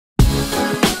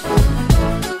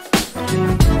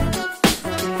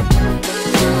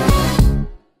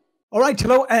Right,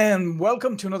 hello, and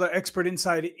welcome to another Expert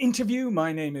Inside interview.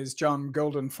 My name is John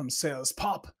Golden from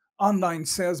SalesPOP, online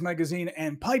sales magazine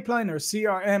and pipeline or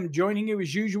CRM, joining you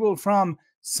as usual from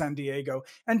San Diego.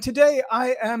 And today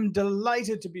I am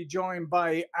delighted to be joined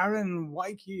by Aaron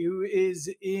Weiche, who is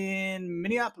in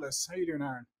Minneapolis. How are you doing,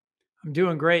 Aaron? I'm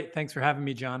doing great. Thanks for having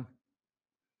me, John.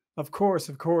 Of course,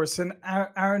 of course. And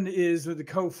Aaron is the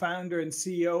co-founder and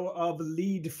CEO of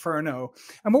Leadferno.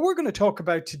 And what we're going to talk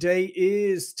about today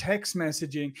is text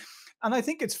messaging. And I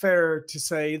think it's fair to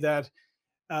say that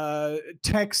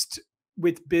text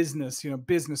with business,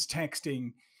 business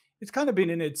texting, it's kind of been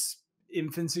in its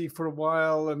infancy for a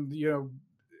while and,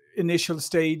 initial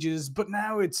stages. But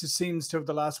now it seems to have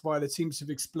the last while, it seems to have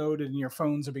exploded and your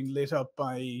phones are being lit up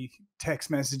by text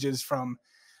messages from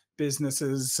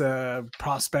businesses,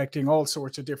 prospecting, all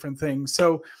sorts of different things.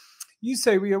 So you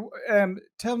say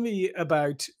tell me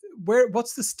about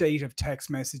what's the state of text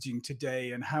messaging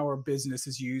today and how are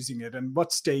businesses using it, and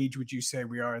what stage would you say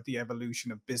we are at the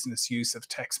evolution of business use of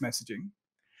text messaging?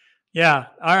 Yeah.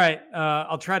 All right.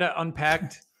 I'll try to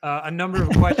unpack a number of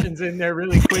questions in there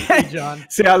really quickly, John.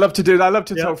 See, I love to do that. I love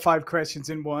to throw Yep, 5 questions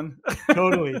in one.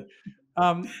 totally.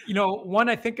 One,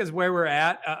 I think is where we're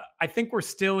at. I think we're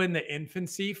still in the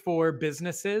infancy for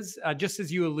businesses, just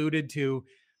as you alluded to,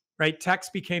 right?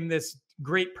 Text became this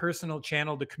great personal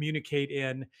channel to communicate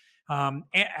in.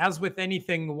 As with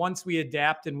anything, once we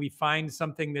adapt and we find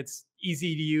something that's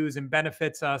easy to use and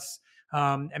benefits us,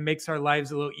 and makes our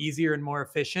lives a little easier and more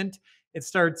efficient, it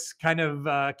starts kind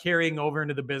of carrying over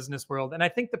into the business world. And I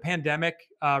think the pandemic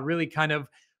really kind of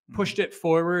pushed it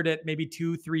forward at maybe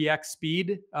 2-3x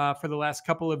speed for the last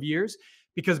couple of years,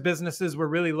 because businesses were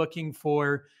really looking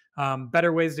for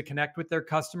better ways to connect with their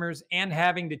customers and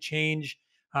having to change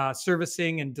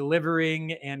servicing and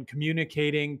delivering and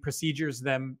communicating procedures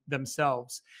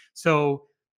themselves. So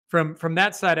from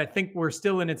that side, I think we're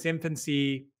still in its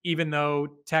infancy, even though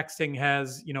texting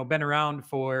has been around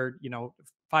for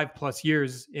 5+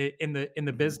 years in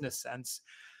the business sense.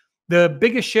 The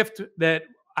biggest shift that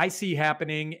I see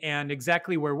happening, and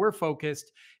exactly where we're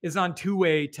focused, is on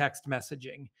two-way text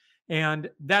messaging. And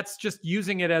that's just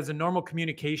using it as a normal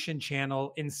communication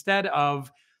channel instead of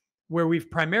where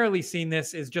we've primarily seen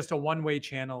this is just a one-way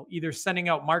channel, either sending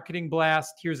out marketing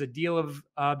blast, here's a deal of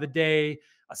the day,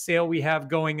 a sale we have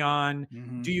going on,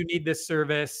 Mm-hmm. do you need this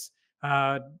service?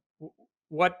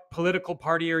 What political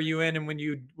party are you in, and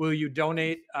will you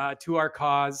donate to our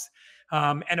cause?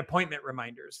 And appointment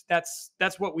reminders. That's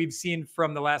what we've seen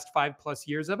from the last 5+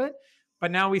 years of it.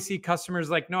 But now we see customers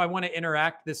like, no, I want to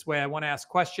interact this way. I want to ask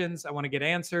questions. I want to get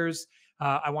answers.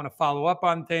 I want to follow up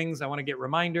on things. I want to get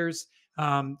reminders.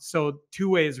 So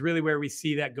two-way is really where we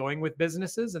see that going with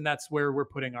businesses, and that's where we're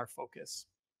putting our focus.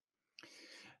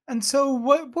 And so,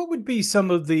 what would be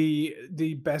some of the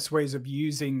best ways of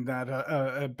using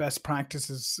that, best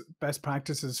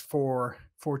practices for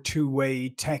two-way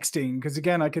texting? Because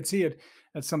again, I could see it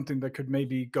as something that could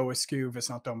maybe go askew if it's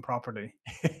not done properly.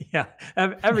 Yeah,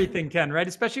 everything can, right?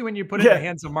 Especially when you put it in the Yeah,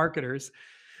 hands of marketers.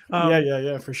 yeah, Um, yeah,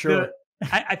 yeah, for the sure.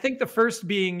 I think the first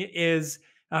being is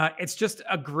it's just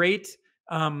a great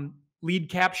lead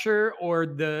capture, or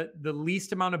the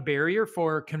least amount of barrier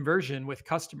for conversion with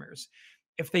customers.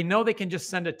 If they know they can just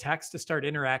send a text to start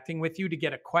interacting with you to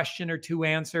get a question or two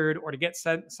answered, or to get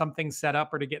something set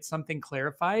up, or to get something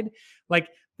clarified, like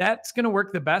that's going to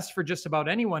work the best for just about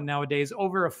anyone nowadays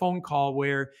over a phone call,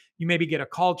 where you maybe get a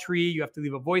call tree, you have to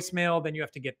leave a voicemail, then you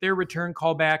have to get their return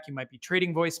call back. You might be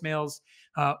trading voicemails,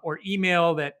 or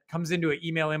email that comes into an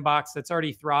email inbox that's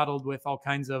already throttled with all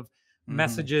kinds of Hmm.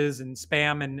 messages and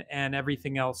spam and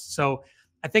everything else. So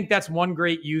I think that's one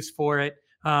great use for it.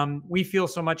 We feel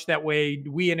so much that way.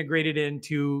 We integrated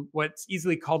into what's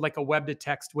easily called like a web to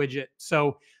text widget.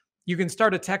 So you can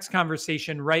start a text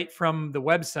conversation right from the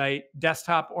website,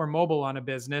 desktop or mobile on a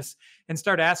business, and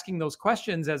start asking those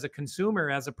questions as a consumer,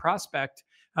 as a prospect,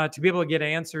 to be able to get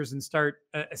answers and start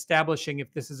establishing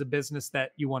if this is a business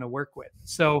that you want to work with.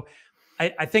 So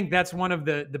I think that's one of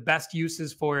the best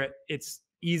uses for it. It's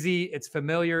easy, it's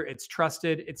familiar, it's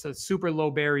trusted, it's a super low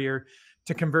barrier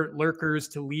to convert lurkers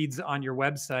to leads on your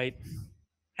website.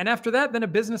 And after that, then a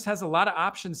business has a lot of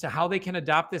options to how they can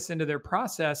adopt this into their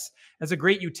process as a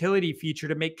great utility feature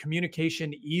to make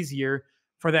communication easier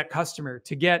for that customer,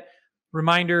 to get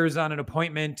reminders on an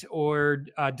appointment or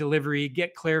delivery,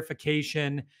 get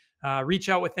clarification, reach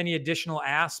out with any additional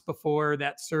asks before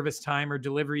that service time or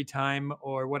delivery time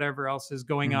or whatever else is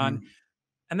going on. Hmm.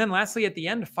 And then lastly, at the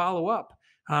end, follow up.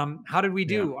 How did we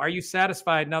Yeah. do? Are you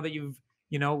satisfied now that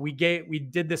we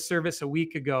did this service a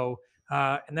week ago?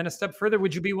 And then a step further,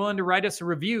 would you be willing to write us a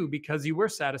review because you were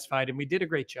satisfied and we did a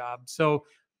great job? So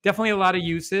definitely a lot of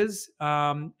uses.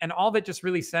 And all of it just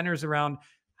really centers around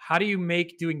how do you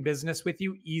make doing business with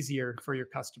you easier for your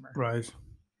customer? Right.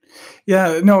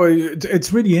 Yeah, no,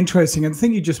 it's really interesting. And the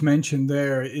thing you just mentioned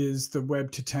there is the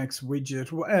web to text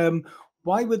widget.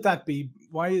 Why would that be?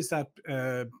 Why is that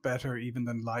better even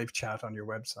than live chat on your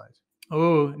website?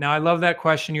 Oh, now I love that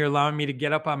question. You're allowing me to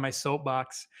get up on my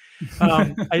soapbox.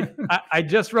 I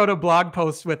just wrote a blog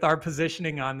post with our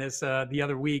positioning on this the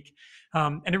other week.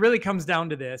 And it really comes down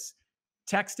to this: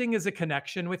 texting is a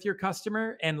connection with your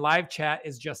customer, and live chat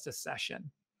is just a session.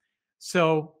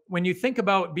 So when you think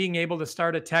about being able to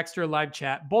start a text or a live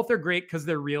chat, both are great because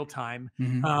they're real time,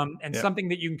 Hmm. and Yeah. something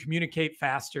that you can communicate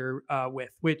faster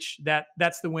with. Which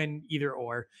that's the win either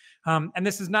or. And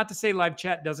this is not to say live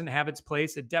chat doesn't have its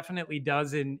place. It definitely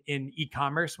does in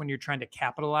e-commerce when you're trying to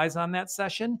capitalize on that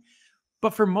session.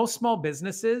 But for most small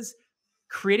businesses,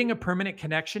 creating a permanent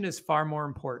connection is far more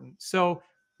important. So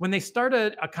when they start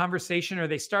a conversation or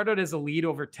they start out as a lead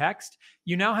over text,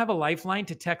 you now have a lifeline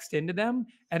to text into them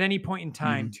at any point in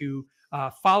time Hmm. to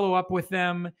follow up with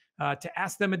them, to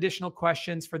ask them additional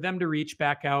questions, for them to reach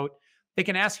back out. They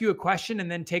can ask you a question and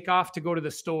then take off to go to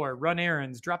the store, run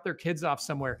errands, drop their kids off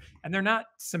somewhere, and they're not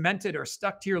cemented or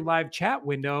stuck to your live chat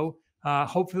window.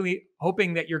 Hopefully,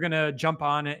 hoping that you're going to jump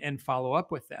on and follow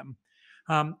up with them.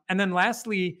 And then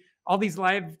lastly, all these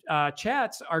live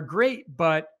chats are great,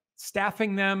 but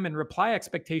staffing them and reply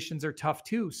expectations are tough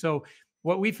too. So,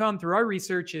 what we found through our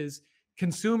research is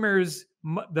consumers,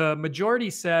 the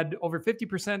majority said, over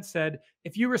 50% said,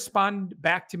 if you respond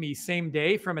back to me same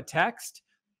day from a text,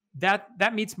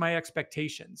 that meets my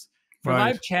expectations. For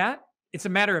Right. live chat, it's a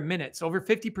matter of minutes. Over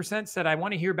 50% said, I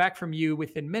want to hear back from you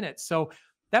within minutes. So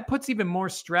that puts even more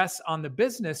stress on the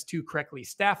business to correctly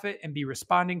staff it and be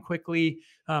responding quickly,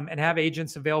 and have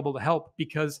agents available to help.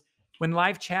 Because when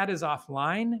live chat is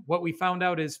offline, what we found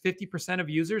out is 50% of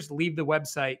users leave the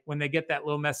website when they get that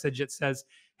little message that says,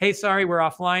 hey, sorry, we're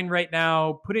offline right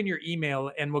now. Put in your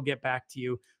email and we'll get back to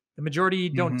you. The majority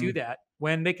don't do Hmm. that.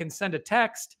 When they can send a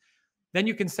text, then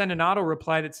you can send an auto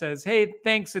reply that says, hey,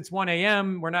 thanks, it's 1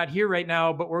 a.m. We're not here right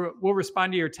now, but we'll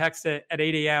respond to your text at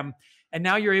 8 a.m. And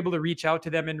now you're able to reach out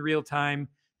to them in real time.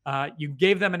 You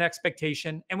gave them an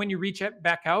expectation. And when you reach it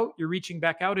back out, you're reaching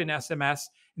back out in SMS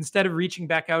instead of reaching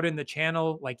back out in the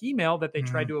channel like email that they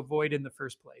tried Hmm. to avoid in the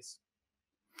first place.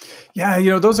 Yeah,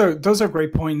 those are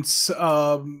great points.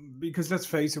 Because let's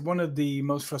face it, one of the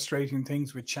most frustrating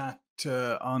things with chat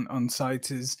on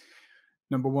sites is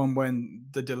number one, when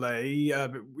the delay,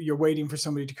 you're waiting for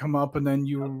somebody to come up and then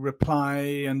you reply,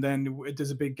 and then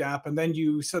there's a big gap, and then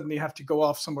you suddenly have to go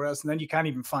off somewhere else, and then you can't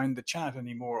even find the chat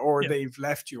anymore, or Yeah. they've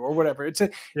left you, or whatever. It's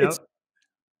Yep.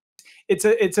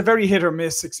 it's a very hit or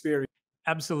miss experience.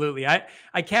 Absolutely.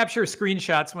 I capture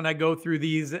screenshots when I go through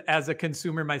these as a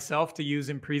consumer myself to use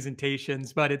in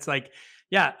presentations, but it's like,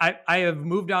 yeah, I have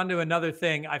moved on to another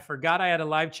thing. I forgot I had a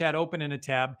live chat open in a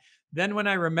tab. Then when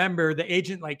I remember, the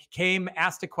agent like came,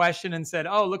 asked a question and said,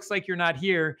 "Oh, looks like you're not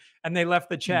here," and they left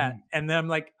the chat. Mhm. And then I'm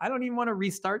like, I don't even want to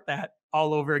restart that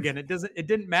all over again. It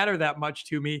didn't matter that much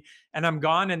to me, and I'm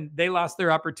gone and they lost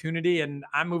their opportunity and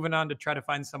I'm moving on to try to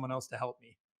find someone else to help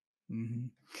me. Mhm.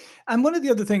 And one of the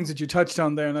other things that you touched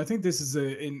on there, and I think this is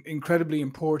incredibly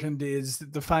important, is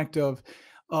the fact of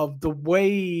the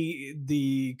way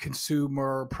the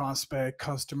consumer, prospect,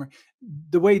 customer,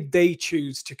 the way they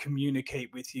choose to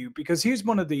communicate with you. Because here's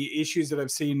one of the issues that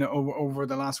I've seen over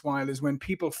the last while is when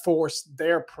people force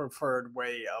their preferred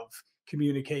way of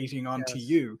communicating onto Yes.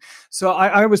 you. So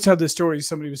I always tell this story.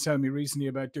 Somebody was telling me recently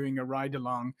about doing a ride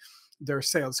along, their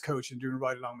sales coach, and doing a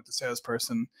ride along with the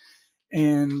salesperson,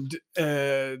 and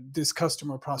this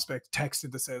customer prospect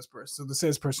texted the salesperson. So the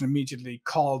salesperson immediately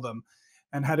called them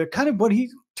and had a kind of what he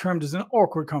termed as an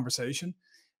awkward conversation.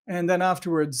 And then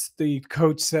afterwards, the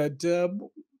coach said,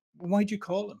 "Why'd you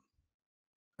call him?"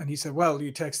 And he said, "Well,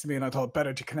 you texted me, and I thought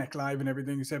better to connect live and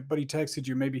everything." He said, "But he texted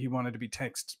you. Maybe he wanted to be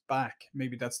texted back.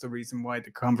 Maybe that's the reason why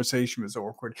the conversation was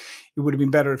awkward. It would have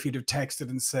been better if he'd have texted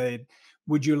and said,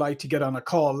 'Would you like to get on a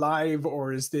call live,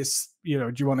 or is this,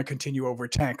 do you want to continue over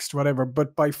text, whatever?'"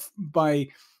 But by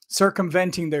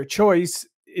circumventing their choice,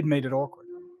 it made it awkward.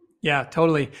 Yeah,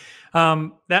 totally.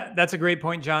 That's a great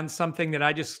point, John. Something that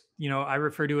I just, I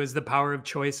refer to as the power of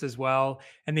choice as well.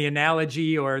 And the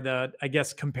analogy or the, I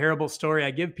guess, comparable story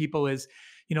I give people is,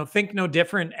 think no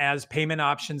different as payment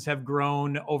options have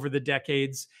grown over the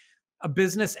decades. A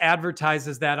business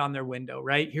advertises that on their window,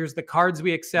 right? Here's the cards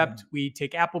we accept. Mhm. We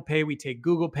take Apple Pay, we take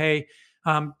Google Pay.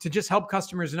 to just help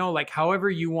customers know, like, however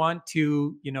you want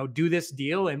to, do this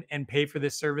deal and pay for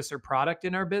this service or product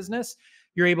in our business,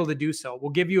 you're able to do so.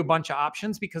 We'll give you a bunch of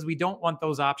options because we don't want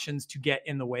those options to get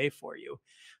in the way for you.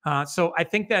 So I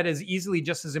think that is easily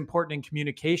just as important in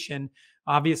communication.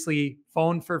 Obviously,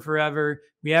 phone for forever.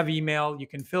 We have email. You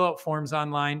can fill out forms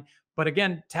online. But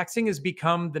again, texting has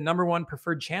become the number one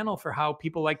preferred channel for how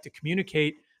people like to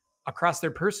communicate across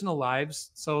their personal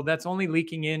lives. So that's only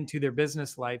leaking into their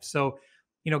business life. So,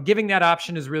 giving that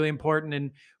option is really important.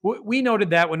 And we noted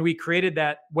that when we created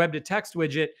that web to text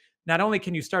widget, not only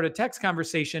can you start a text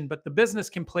conversation, but the business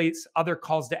can place other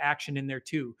calls to action in there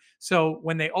too. So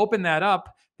when they open that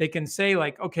up, they can say,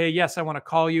 like, okay, yes, I want to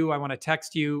call you. I want to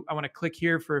text you. I want to click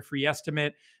here for a free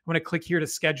estimate. I want to click here to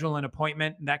schedule an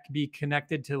appointment. And that could be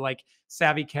connected to like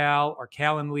SavvyCal or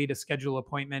Calendly to schedule an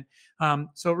appointment.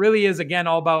 So it really is, again,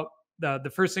 all about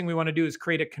the first thing we want to do is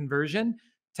create a conversion.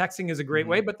 Texting is a great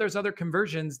way, but there's other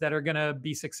conversions that are going to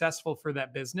be successful for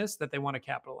that business that they want to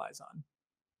capitalize on.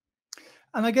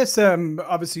 And I guess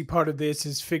obviously part of this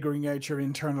is figuring out your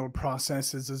internal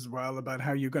processes as well about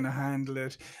how you're going to handle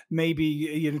it.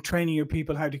 Maybe training your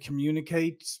people how to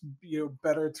communicate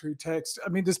better through text. I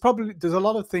mean, there's a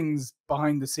lot of things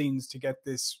behind the scenes to get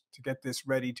this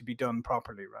ready to be done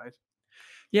properly, right?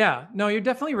 Yeah, no, you're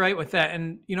definitely right with that.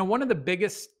 And one of the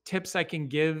biggest tips I can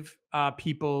give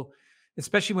people,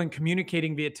 especially when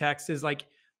communicating via text, is like,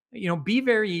 be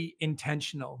very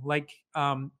intentional. Like,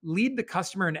 lead the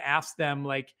customer and ask them,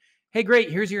 like, "Hey,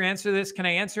 great, here's your answer to this. Can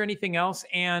I answer anything else?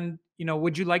 And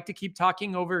would you like to keep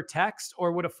talking over text,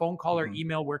 or would a phone call or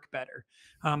email work better?"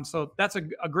 So that's a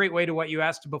great way to what you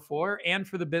asked before, and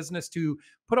for the business to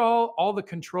put all the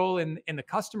control in the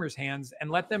customer's hands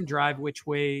and let them drive which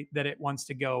way that it wants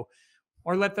to go.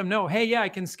 Or let them know, hey, yeah, I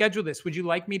can schedule this. Would you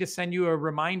like me to send you a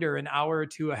reminder an hour or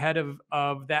two ahead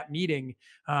of that meeting,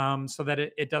 so that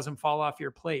it doesn't fall off your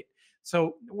plate?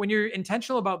 So when you're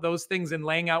intentional about those things and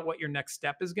laying out what your next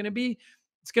step is going to be,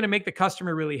 it's going to make the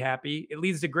customer really happy. It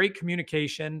leads to great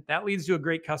communication. That leads to a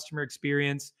great customer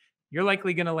experience. You're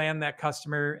likely going to land that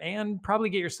customer and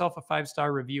probably get yourself a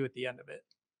 5-star review at the end of it.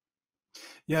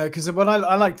 Yeah, because what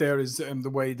I like there is the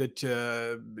way that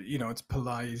it's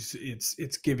polite,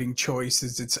 it's giving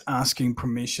choices, it's asking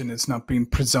permission, it's not being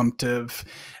presumptive,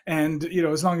 and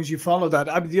as long as you follow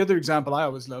that. The other example I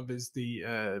always love is the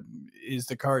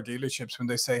car dealerships when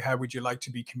they say, "How would you like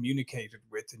to be communicated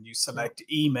with?" and you select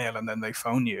email, and then they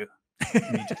phone you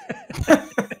immediately.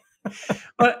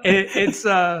 Well, it's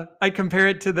I compare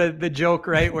it to the joke,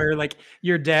 right? Where like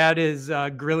your dad is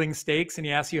grilling steaks and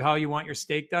he asks you how you want your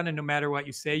steak done, and no matter what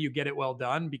you say, you get it well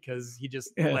done because he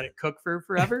just Yeah. let it cook for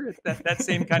forever. It's that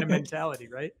same kind of mentality,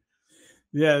 right?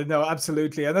 Yeah, no,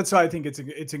 absolutely, and that's why I think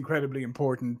it's incredibly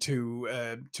important to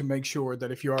make sure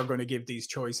that if you are going to give these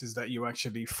choices, that you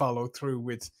actually follow through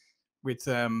with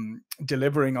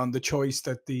delivering on the choice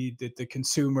that the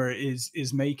consumer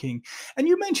is making. And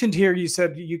you mentioned here, you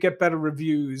said you get better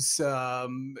reviews.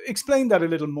 Explain that a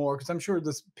little more, because I'm sure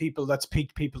there's that's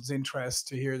piqued people's interest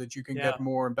to hear that you can Yeah. get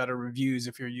more and better reviews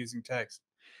if you're using text.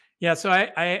 Yeah, so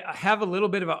I have a little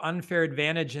bit of an unfair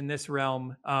advantage in this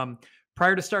realm.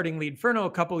 Prior to starting Leadferno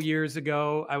a couple years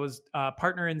ago, I was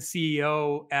partner and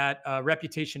CEO at a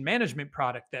reputation management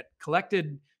product that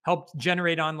helped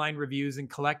generate online reviews and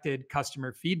collected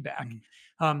customer feedback.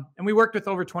 Mhm. And we worked with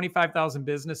over 25,000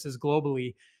 businesses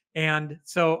globally. And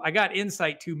so I got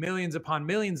insight to millions upon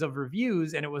millions of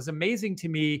reviews. And it was amazing to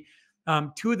me.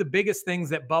 Two of the biggest things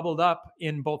that bubbled up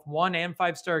in both 1 and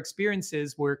 5-star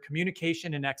experiences were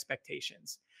communication and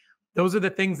expectations. Those are the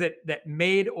things that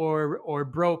made or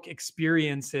broke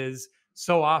experiences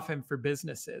so often for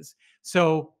businesses.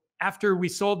 So after we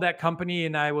sold that company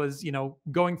and I was,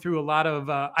 going through a lot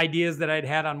of ideas that I'd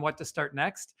had on what to start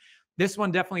next, this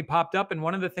one definitely popped up. And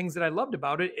one of the things that I loved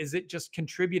about it is it just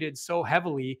contributed so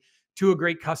heavily to a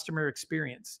great customer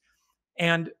experience.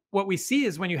 And what we see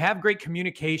is when you have great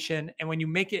communication and when you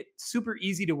make it super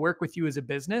easy to work with you as a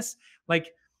business,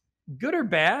 like, good or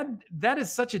bad, that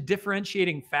is such a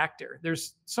differentiating factor.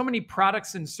 There's so many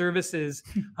products and services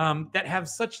that have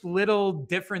such little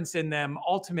difference in them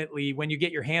ultimately when you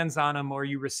get your hands on them or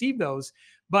you receive those.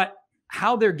 But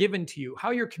how they're given to you,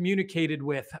 how you're communicated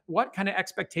with, what kind of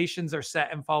expectations are set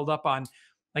and followed up on,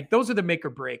 like, those are the make or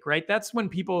break, right? That's when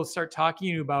people start talking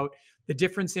to you about the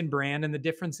difference in brand and the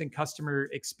difference in customer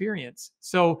experience.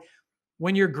 So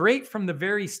when you're great from the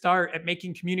very start at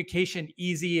making communication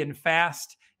easy and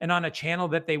fast and on a channel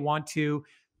that they want to,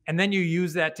 and then you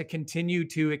use that to continue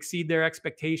to exceed their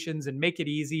expectations and make it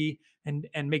easy and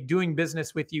make doing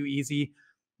business with you easy,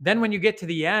 Then when you get to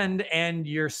the end and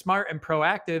you're smart and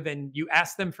proactive and you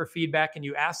ask them for feedback and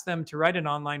you ask them to write an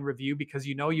online review because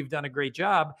you know you've done a great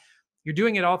job, you're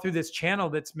doing it all through this channel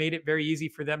that's made it very easy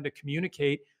for them to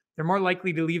communicate. They're more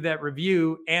likely to leave that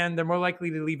review, and they're more likely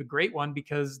to leave a great one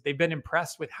because they've been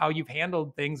impressed with how you've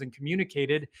handled things and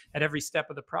communicated at every step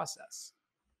of the process.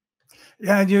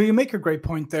 Yeah, you make a great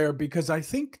point there, because I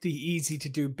think the easy to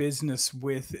do business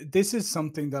with, this is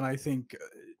something that I think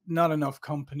not enough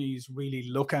companies really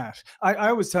look at. I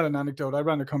always tell an anecdote. I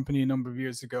ran a company a number of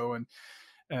years ago, and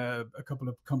a couple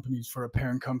of companies for a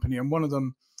parent company, and one of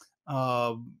them,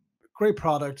 uh, great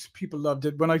product, people loved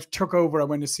it. When I took over, I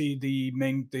went to see the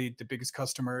biggest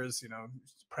customers,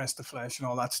 press the flesh and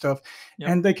all that stuff, Yep.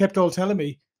 and they kept all telling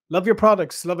me, "Love your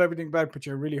products, love everything about it, but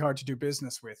you're really hard to do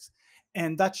business with."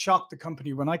 And that shocked the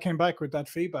company when I came back with that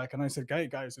feedback, and I said,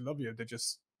 guys, I love you. They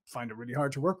just find it really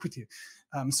hard to work with you.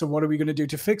 So what are we going to do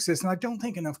to fix this?" And I don't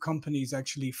think enough companies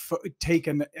actually take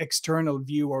an external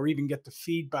view or even get the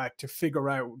feedback to figure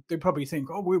out. They probably think,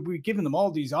 "Oh, we're giving them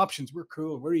all these options. We're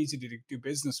cool. We're easy to do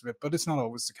business with," but it's not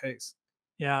always the case.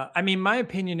 Yeah. I mean, my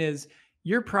opinion is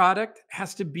your product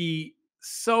has to be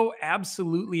so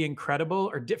absolutely incredible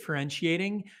or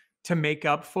differentiating to make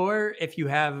up for if you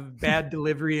have bad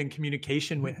delivery and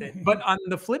communication with it. But on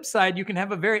the flip side, you can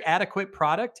have a very adequate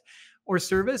product or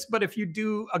service, but if you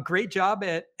do a great job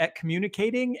at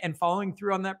communicating and following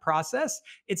through on that process,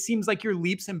 it seems like you're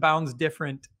leaps and bounds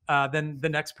different than the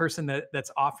next person that's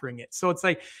offering it. So it's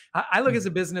like I look as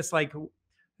a business like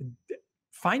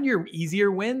find your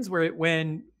easier wins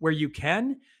where you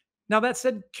can. Now that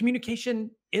said,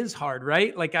 communication is hard,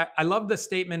 right? Like I love the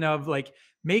statement of like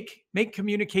make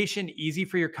communication easy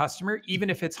for your customer, even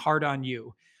if it's hard on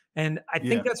you. And I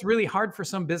think Yeah. that's really hard for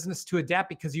some business to adapt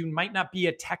because you might not be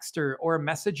a texter or a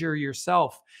messenger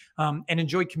yourself, and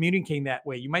enjoy communicating that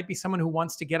way. You might be someone who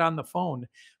wants to get on the phone.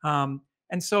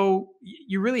 And so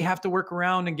you really have to work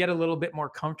around and get a little bit more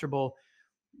comfortable.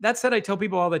 That said, I tell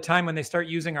people all the time when they start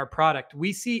using our product,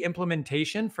 we see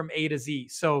implementation from A to Z.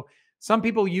 So some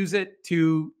people use it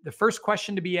to the first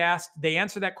question to be asked, they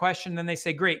answer that question, then they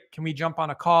say, "Great, can we jump on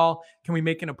a call? Can we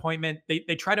make an appointment?" They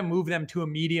try to move them to a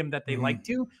medium that they Mhm. like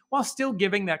to, while still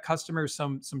giving that customer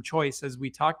some choice, as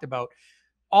we talked about,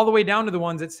 all the way down to the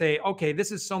ones that say, "Okay,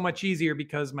 this is so much easier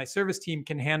because my service team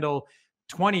can handle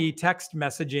 20 text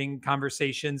messaging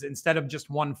conversations instead of just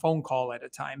one phone call at a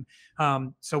time.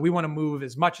 So we want to move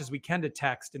as much as we can to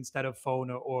text instead of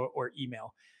phone or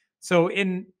email." So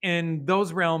in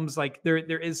those realms, like there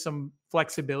is some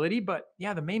flexibility, but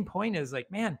yeah, the main point is like,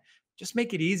 man, just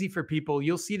make it easy for people.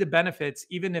 You'll see the benefits,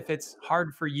 even if it's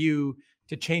hard for you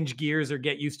to change gears or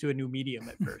get used to a new medium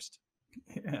at first.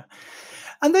 Yeah.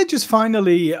 And then just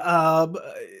finally,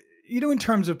 in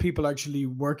terms of people actually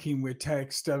working with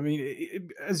text, I mean,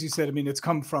 as you said, I mean, it's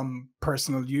come from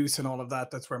personal use and all of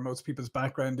that. That's where most people's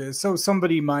background is. So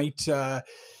somebody might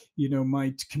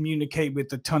communicate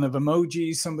with a ton of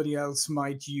emojis. Somebody else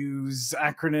might use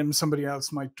acronyms. Somebody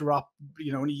else might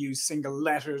only use single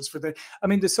letters for the. I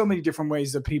mean, there's so many different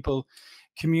ways that people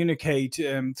communicate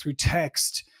through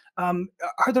text. Um,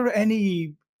 are there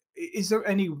any is there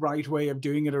any right way of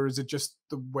doing it, or is it just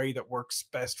the way that works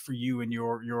best for you and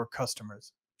your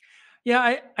customers?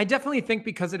 Yeah, I definitely think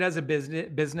because it has a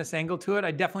business angle to it,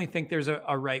 I definitely think there's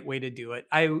a right way to do it.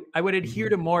 I would adhere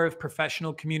Mhm. to more of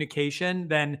professional communication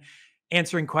than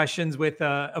answering questions with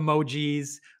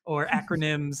emojis or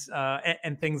acronyms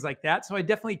and things like that. So I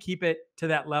definitely keep it to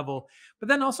that level, but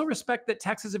then also respect that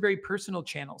text is a very personal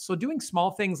channel. So doing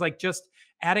small things like just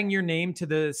adding your name to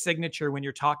the signature when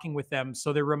you're talking with them,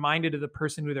 so they're reminded of the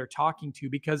person who they're talking to,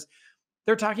 because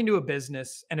they're talking to a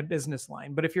business and a business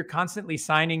line. But if you're constantly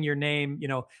signing your name,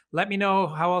 let me know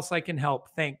how else I can help.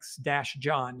 Thanks, Dash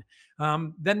John.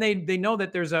 Then they know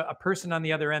that there's a person on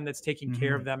the other end that's taking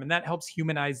care of Mhm. them, and that helps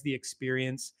humanize the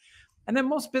experience. And then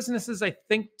most businesses, I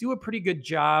think, do a pretty good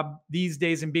job these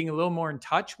days in being a little more in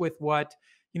touch with what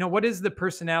is the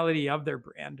personality of their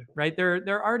brand, right?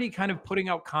 They're already kind of putting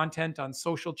out content on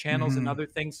social channels and Mhm. other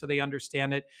things so they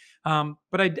understand it.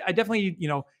 But I definitely,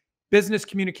 business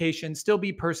communication, still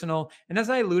be personal. And as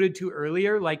I alluded to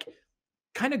earlier, like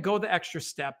kind of go the extra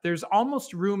step. There's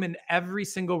almost room in every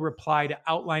single reply to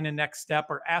outline a next step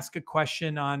or ask a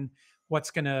question on what's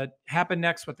going to happen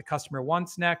next, what the customer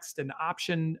wants next, an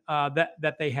option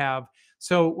that they have.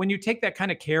 So when you take that kind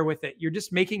of care with it, you're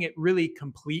just making it really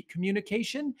complete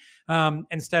communication,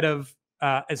 instead of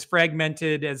as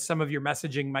fragmented as some of your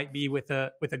messaging might be with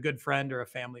a good friend or a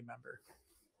family member.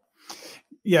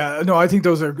 Yeah, no, I think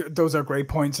those are great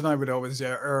points, and I would always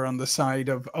err on the side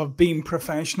of being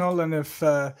professional. And if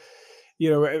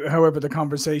however the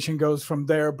conversation goes from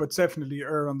there, but definitely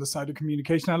err on the side of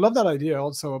communication. I love that idea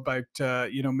also about,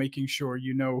 making sure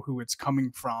you know who it's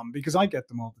coming from, because I get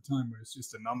them all the time where it's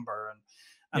just a number, and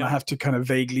I Yeah. have to kind of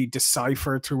vaguely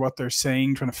decipher through what they're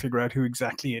saying, trying to figure out who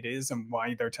exactly it is and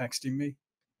why they're texting me.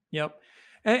 Yep.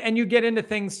 And you get into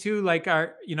things too, like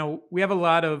we have a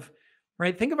lot of,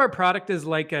 right? Think of our product as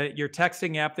like your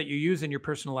texting app that you use in your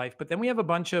personal life, but then we have a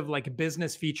bunch of like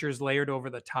business features layered over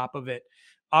the top of it.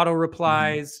 Auto Hmm.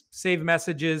 replies, save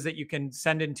messages that you can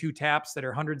send in 2 taps that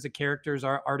are hundreds of characters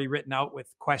are already written out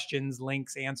with questions,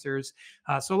 links, answers.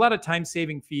 So a lot of time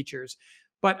saving features.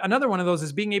 But another one of those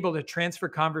is being able to transfer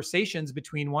conversations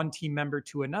between one team member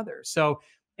to another. So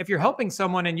if you're helping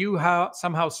someone and you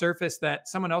somehow surface that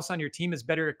someone else on your team is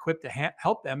better equipped to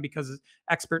help them because of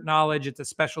expert knowledge, it's a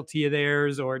specialty of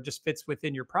theirs, or it just fits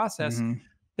within your process, Hmm.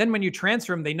 then when you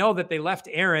transfer them, they know that they left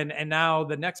Aaron, and now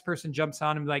the next person jumps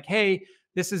on and be like, "Hey,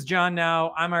 this is John.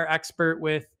 Now I'm our expert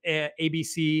with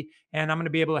ABC, and I'm going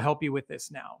to be able to help you with this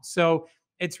now." So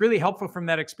it's really helpful from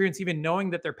that experience, even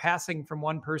knowing that they're passing from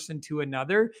one person to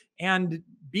another and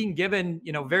being given,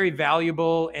 very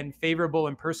valuable and favorable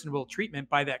and personable treatment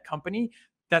by that company.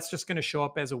 That's just going to show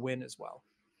up as a win as well.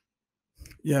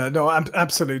 Yeah, no,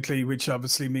 absolutely. Which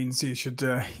obviously means you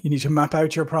need to map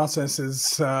out your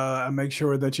processes and make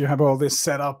sure that you have all this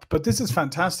set up. But this is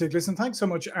fantastic. Listen, thanks so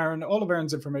much, Aaron. All of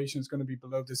Aaron's information is going to be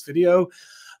below this video.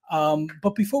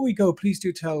 But before we go, please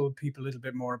do tell people a little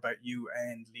bit more about you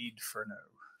and Leadferno.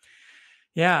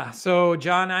 Yeah. So,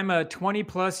 John, I'm a 20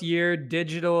 plus year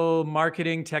digital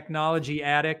marketing technology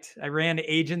addict. I ran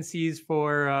agencies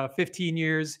for 15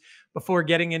 years before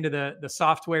getting into the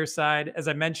software side. As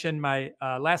I mentioned, my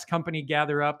last company,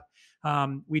 Gather Up,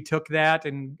 we took that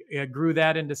and grew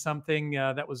that into something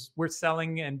that was worth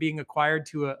selling and being acquired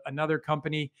to another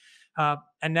company.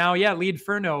 And now, yeah,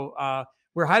 Leadferno.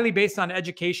 We're highly based on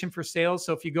education for sales.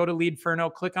 So if you go to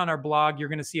Leadferno, click on our blog, you're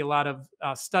going to see a lot of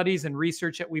studies and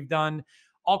research that we've done,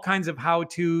 all kinds of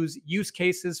how-tos, use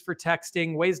cases for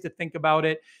texting, ways to think about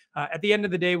it. At the end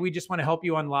of the day, we just want to help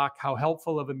you unlock how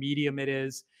helpful of a medium it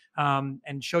is,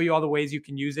 and show you all the ways you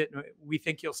can use it. We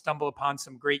think you'll stumble upon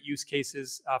some great use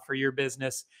cases for your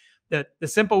business. The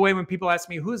simple way when people ask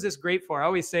me, who is this great for? I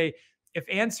always say, if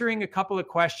answering a couple of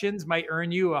questions might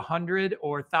earn you $100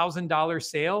 or $1,000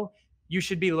 sale, you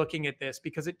should be looking at this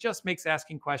because it just makes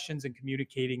asking questions and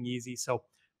communicating easy. So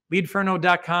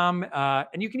leadferno.com.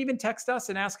 And you can even text us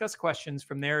and ask us questions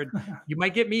from there. You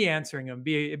might get me answering them.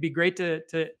 It'd be great to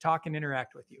talk and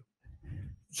interact with you.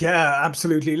 Yeah,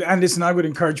 absolutely. And listen, I would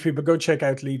encourage people go check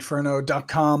out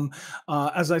leadferno.com.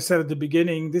 As I said at the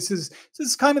beginning, this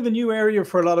is kind of a new area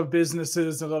for a lot of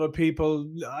businesses, a lot of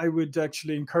people. I would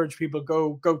actually encourage people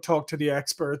go talk to the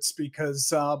experts,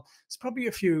 because it's probably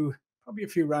a few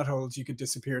rat holes you could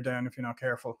disappear down if you're not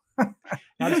careful.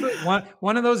 Absolutely.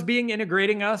 One of those being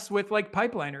integrating us with like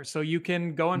Pipeliner. So you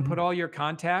can go and put Mhm. all your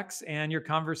contacts and your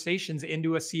conversations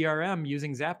into a CRM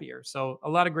using Zapier. So a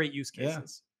lot of great use Yeah.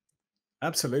 cases.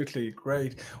 Absolutely.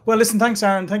 Great. Well, listen, thanks,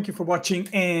 Aaron. Thank you for watching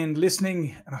and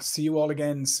listening, and I'll see you all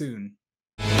again soon.